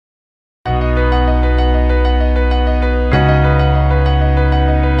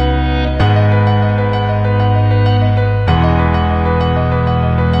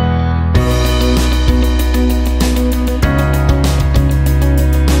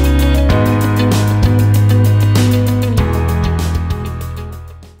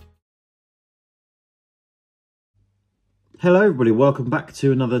Hello everybody, welcome back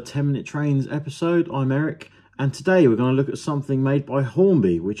to another 10-Minute Trains episode. I'm Eric, and today we're going to look at something made by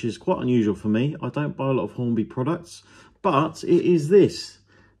Hornby, which is quite unusual for me. I don't buy a lot of Hornby products, but it is this,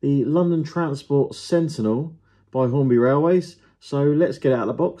 the London Transport Sentinel by Hornby Railways. So let's get it out of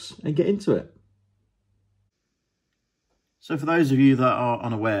the box and get into it. So for those of you that are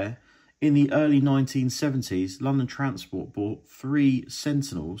unaware, in the early 1970s, London Transport bought 3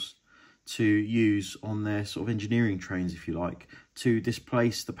 Sentinels to use on their sort of engineering trains, if you like, to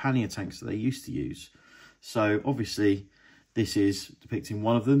displace the pannier tanks that they used to use. So obviously this is depicting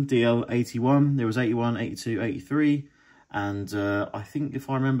one of them, DL81. There was 81, 82, 83, and I think, if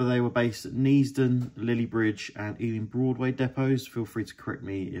I remember, they were based at Neasden, Lilliebridge and Ealing Broadway depots. Feel free to correct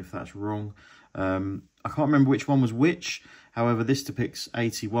me if that's wrong. I can't remember which one was which. However, this depicts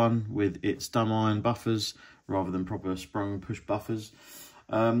 81 with its dumb iron buffers rather than proper sprung push buffers.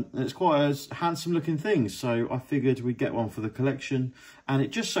 And it's quite a handsome looking thing, so I figured we'd get one for the collection. And it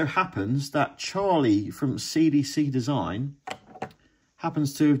just so happens that Charlie from CDC Design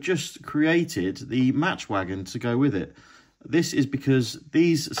happens to have just created the match wagon to go with it. This is because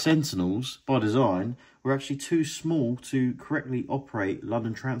these Sentinels, by design, were actually too small to correctly operate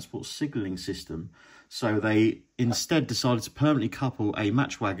London Transport's signalling system. So they instead decided to permanently couple a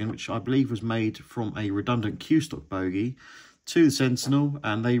match wagon, which I believe was made from a redundant Q-stock bogie, to the Sentinel,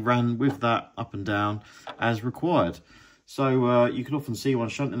 and they ran with that up and down as required. So you can often see one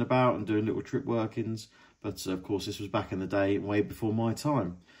shunting about and doing little trip workings, but of course this was back in the day, way before my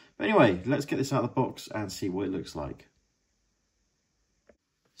time. But anyway, let's get this out of the box and see what it looks like.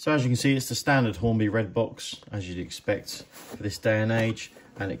 So as you can see, it's the standard Hornby red box, as you'd expect for this day and age,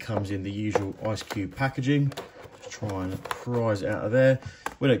 and it comes in the usual ice cube packaging. Just try and prise it out of there.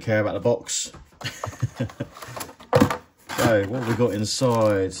 We don't care about the box. So what have we got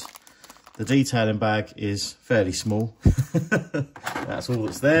inside? The detailing bag is fairly small. That's all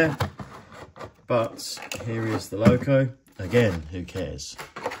that's there. But here is the logo. Again, who cares?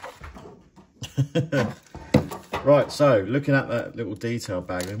 Right, so looking at that little detail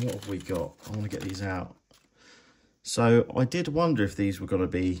bag, then what have we got? I want to get these out. So I did wonder if these were going to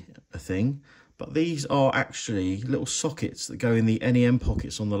be a thing, but these are actually little sockets that go in the NEM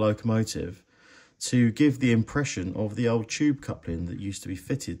pockets on the locomotive to give the impression of the old tube coupling that used to be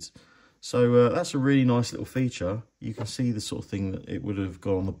fitted. So that's a really nice little feature. You can see the sort of thing that it would have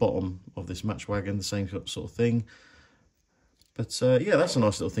gone on the bottom of this match wagon, the same sort of thing. But yeah, that's a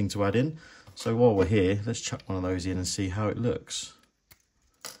nice little thing to add in. So while we're here, let's chuck one of those in and see how it looks.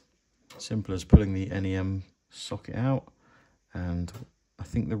 Simple as pulling the NEM socket out, and I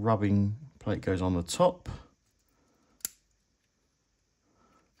think the rubbing plate goes on the top.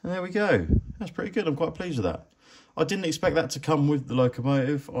 And there we go. That's pretty good. I'm quite pleased with that. I didn't expect that to come with the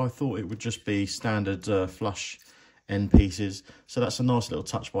locomotive. I thought it would just be standard flush end pieces. So that's a nice little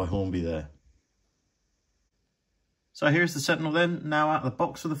touch by Hornby there. So here's the Sentinel then, now out of the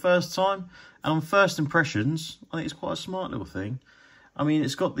box for the first time. And on first impressions, I think it's quite a smart little thing. I mean,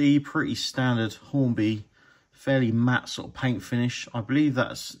 it's got the pretty standard Hornby, fairly matte sort of paint finish. I believe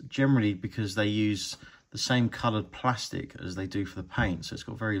that's generally because they use the same coloured plastic as they do for the paint, so it's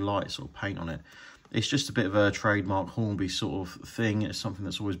got very light sort of paint on it. It's just a bit of a trademark Hornby sort of thing. It's something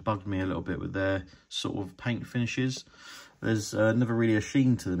that's always bugged me a little bit with their sort of paint finishes. There's never really a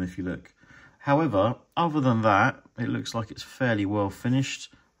sheen to them if you look. However, other than that, it looks like it's fairly well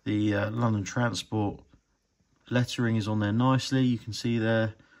finished. The London Transport lettering is on there nicely. You can see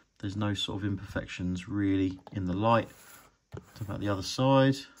there's no sort of imperfections really in the light. Talk about the other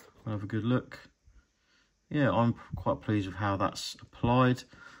side, we'll have a good look. Yeah, I'm quite pleased with how that's applied.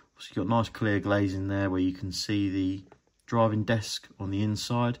 So you've got nice clear glazing there where you can see the driving desk on the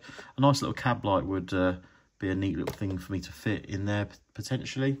inside. A nice little cab light would be a neat little thing for me to fit in there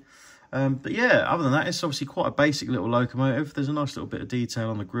potentially. But yeah, other than that, it's obviously quite a basic little locomotive. There's a nice little bit of detail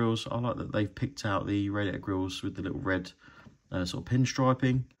on the grills. I like that they've picked out the radiator grills with the little red sort of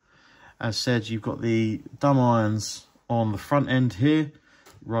pinstriping. As said, you've got the dumb irons on the front end here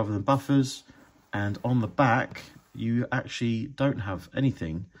rather than buffers. And on the back, you actually don't have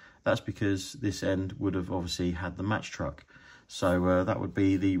anything. That's because this end would have obviously had the match truck. So that would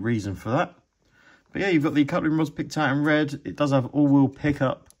be the reason for that. But yeah, you've got the coupling rods picked out in red. It does have all-wheel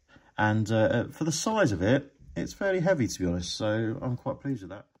pickup. And for the size of it, it's fairly heavy, to be honest. So I'm quite pleased with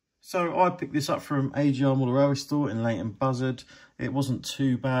that. So I picked this up from AGR Model Railway Store in Leighton Buzzard. It wasn't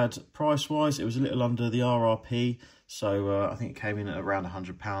too bad price-wise. It was a little under the RRP. So I think it came in at around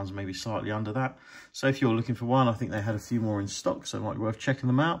 £100, maybe slightly under that. So if you're looking for one, I think they had a few more in stock, so it might be worth checking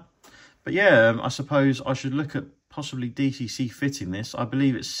them out. But yeah, I suppose I should look at possibly DCC fitting this. I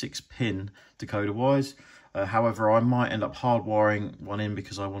believe it's 6-pin decoder-wise. However, I might end up hardwiring one in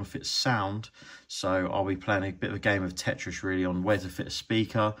because I want to fit sound. So I'll be playing a bit of a game of Tetris really on where to fit a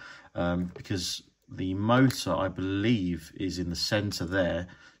speaker, because the motor, I believe, is in the centre there.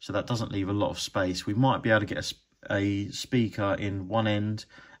 So that doesn't leave a lot of space. We might be able to get a speaker in one end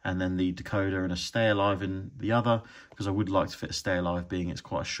and then the decoder and a Stay Alive in the other, because I would like to fit a Stay Alive, being it's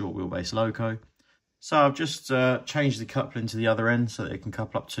quite a short wheelbase loco. So I've just changed the coupling to the other end so that it can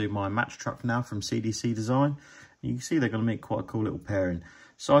couple up to my match truck now from CDC Design. You can see they're going to make quite a cool little pairing.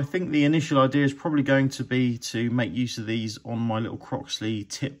 So I think the initial idea is probably going to be to make use of these on my little Croxley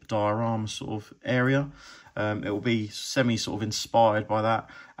tip diorama sort of area. It will be semi sort of inspired by that.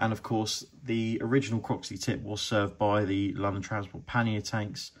 And of course, the original Croxley tip was served by the London Transport pannier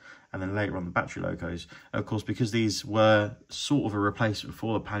tanks, and then later on the battery locos. Of course, because these were sort of a replacement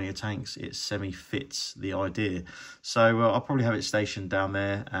for the pannier tanks, it semi-fits the idea. So I'll probably have it stationed down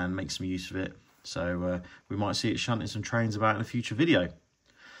there and make some use of it. So we might see it shunting some trains about in a future video.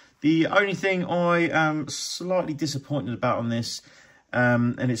 The only thing I am slightly disappointed about on this,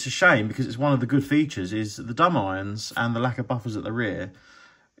 and it's a shame because it's one of the good features, is the dumb irons and the lack of buffers at the rear.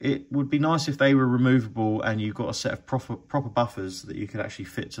 It would be nice if they were removable and you've got a set of proper buffers that you could actually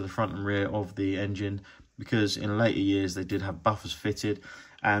fit to the front and rear of the engine, because in later years they did have buffers fitted.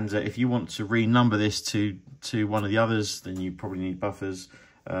 And if you want to renumber this to one of the others, then you probably need buffers.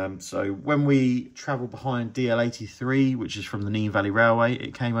 So when we travel behind DL83, which is from the Nene Valley Railway,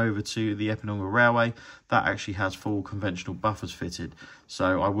 it came over to the Epinonga Railway. That actually has full conventional buffers fitted.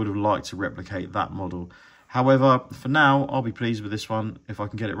 So I would have liked to replicate that model. However, for now, I'll be pleased with this one if I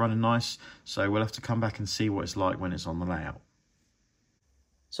can get it running nice. So we'll have to come back and see what it's like when it's on the layout.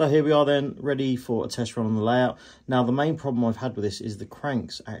 So here we are then, ready for a test run on the layout. Now, the main problem I've had with this is the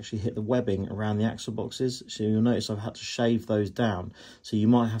cranks actually hit the webbing around the axle boxes. So you'll notice I've had to shave those down. So you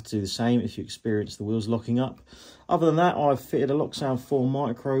might have to do the same if you experience the wheels locking up. Other than that, I've fitted a Locksound 4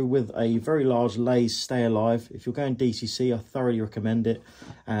 Micro with a very large Lay's Stay Alive. If you're going DCC, I thoroughly recommend it.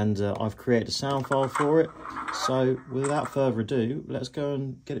 And I've created a sound file for it. So without further ado, let's go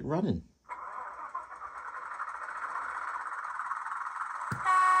and get it running.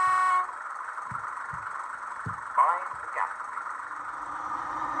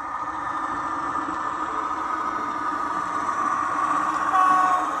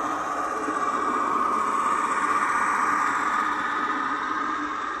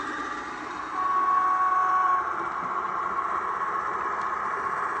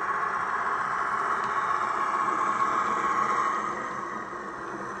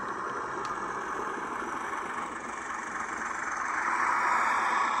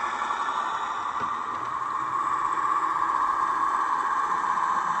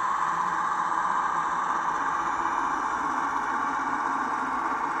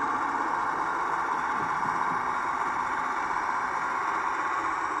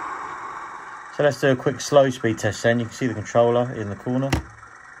 So let's do a quick slow speed test then. You can see the controller in the corner.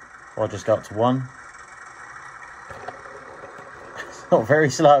 I'll just go up to 1. It's not very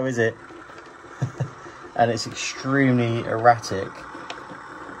slow, is it? And it's extremely erratic.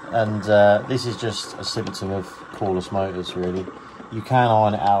 And this is just a symptom of cordless motors, really. You can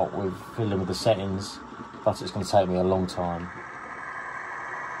iron it out with fiddling with the settings, but it's going to take me a long time.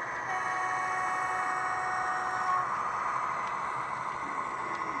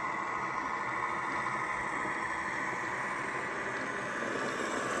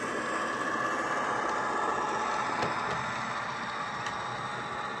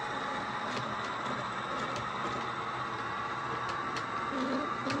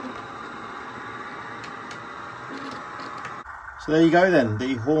 So there you go then,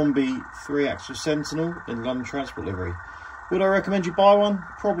 the Hornby 3-axle Sentinel in London Transport livery. Would I recommend you buy one?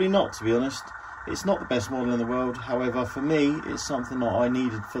 Probably not, to be honest. It's not the best model in the world. However, for me, it's something that I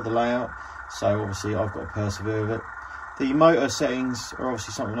needed for the layout. So obviously I've got to persevere with it. The motor settings are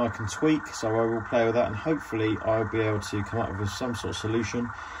obviously something I can tweak, so I will play with that, and hopefully I'll be able to come up with some sort of solution.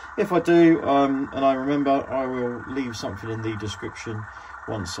 If I do, and I remember, I will leave something in the description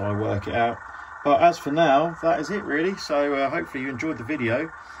once I work it out. But as for now, that is it really. So hopefully you enjoyed the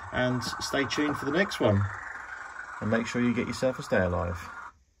video, and stay tuned for the next one. And make sure you get yourself a Stay Alive.